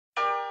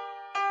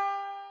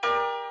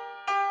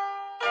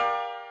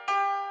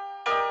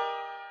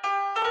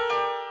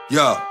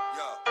Yo,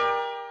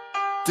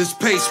 this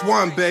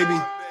Pacewon, baby.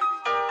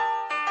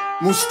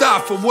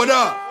 Mustapha, what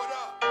up?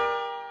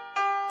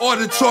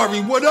 Auditory,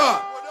 what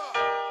up?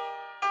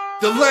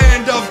 The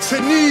land of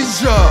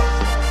Tunisia,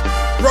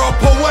 raw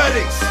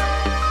Poetix.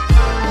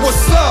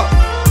 What's up?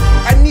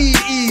 I need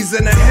ease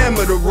and a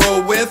hammer to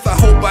roll with. I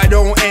hope I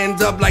don't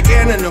end up like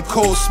Anna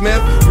Nicole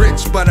Smith.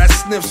 Rich, but I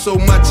sniff so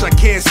much I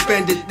can't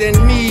spend it. Then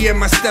me and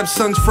my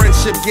stepson's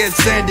friendship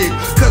gets ended.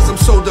 Cause I'm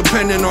so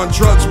dependent on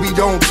drugs, we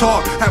don't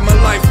talk. Have my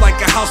life like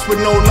a house with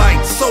no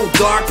light. So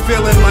dark,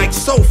 feeling like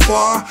so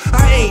far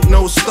I ain't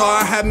no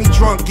star. Had me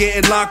drunk,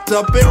 getting locked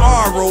up in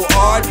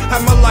ROR.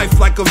 Had my life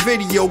like a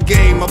video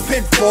game, a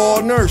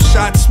pitfall. Nerve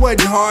shot,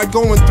 sweating hard,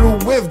 going through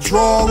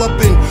withdrawal. Up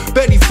in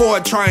Betty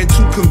Ford, trying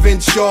to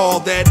convince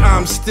y'all that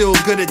I'm still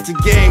good at the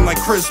game like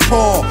Chris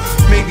Paul.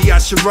 Maybe I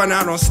should run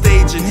out on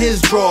stage in his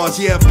drawers.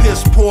 Yeah,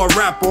 piss poor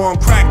rapper on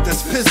crack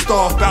that's pissed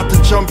off, about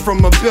to jump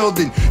from a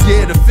building,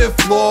 yeah, the 5th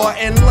floor,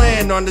 and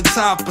land on the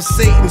top of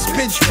Satan's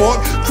pitchfork.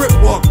 Crip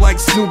walk like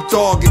Snoop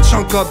Dogg and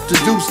chunk up the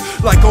deuce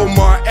like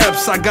Omar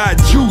Epps. I got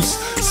juice,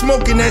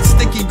 smoking that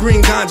sticky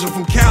green ganja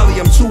from Cali.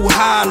 I'm too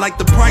high, like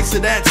the price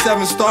of that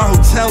 7-star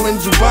hotel in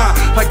Dubai,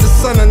 like the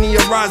sun on the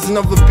horizon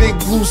of a big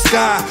blue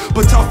sky.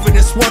 But tougher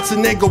than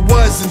Schwarzenegger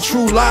was in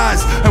True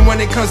Lies. And when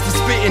it comes to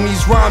spitting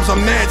these rhymes,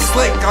 I'm mad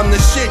slick. I'm the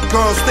shit,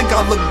 girls think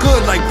I look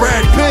good like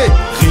Brad Pitt.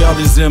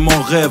 réاليزي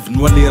مون غيف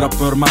نولي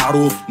رابر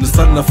معروف.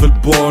 نستنى في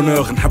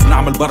البونور، نحب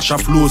نعمل برشا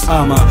فلوس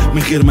اما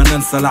من غير ما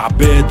ننسى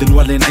العباد.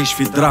 نولي نعيش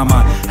في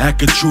دراما هاك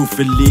تشوف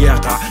اللي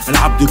يقع.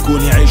 العبد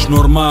يكون يعيش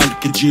نورمال،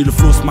 كي تجي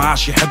الفلوس ما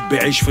عادش يحب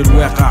يعيش في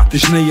الواقع.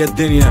 تجنية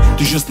الدنيا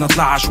تجوز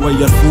نطلع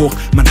شوية الفوق.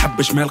 ما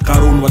نحبش مال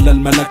قارون ولا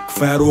الملك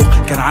فاروق.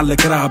 كان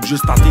علك راهب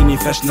جوز تعطيني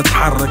فاش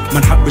نتحرك. ما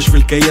نحبش في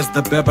الكياس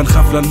دبابة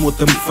نخاف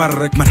لنموت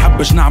مفرك. ما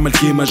نحبش نعمل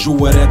كيما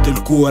جوارات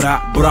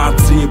الكورة.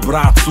 برات زي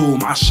برات سو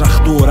مع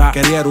الشخطورة.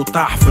 كاريرو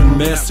طاح في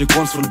الماس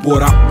يكون في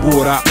البورة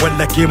بورة.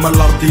 ولا كيما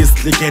الارتيست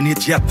اللي كان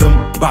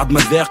يتيتم بعد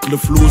ما ذاق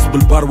الفلوس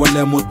بالبار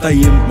ولا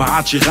متيم. ما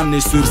عادش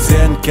يغني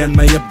سورسان كان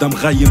ما يبدا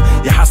مغيم.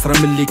 يا حسرة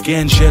من اللي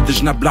كان شاد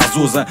جنب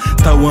العزوزة.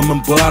 توا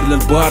من بار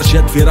للبار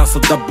شاد في راس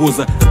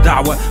الدبوزة.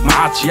 الدعوة ما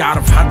عادش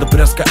يعرف حد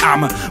براسك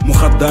اعمى.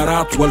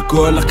 مخدرات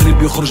والكل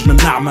قريب يخرج من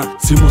نعمة.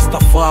 سي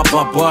مصطفى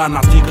بابا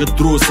نعطيك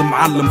الدروس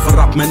معلم. في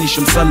الراب مانيش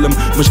مسلم،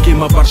 مش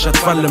كيما برشا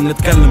تفلم.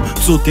 نتكلم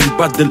بصوتي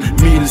نبدل،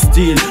 ميل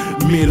ستيل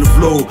ميل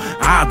فلو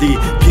عادي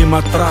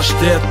كيما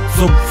تراشتات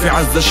صب في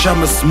عز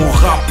الشمس. مو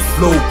غاب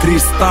فلو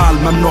كريستال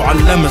ممنوع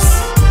اللمس.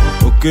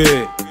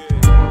 اوكي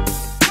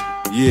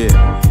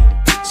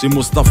سي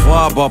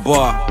مصطفى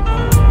بابا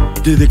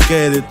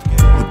dedicated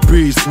to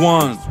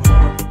Pacewon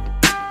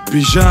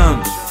بيجان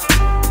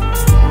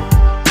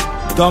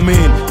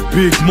دامين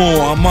بيج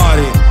مو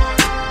عماري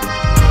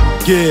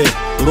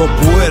رو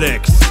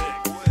Poetix.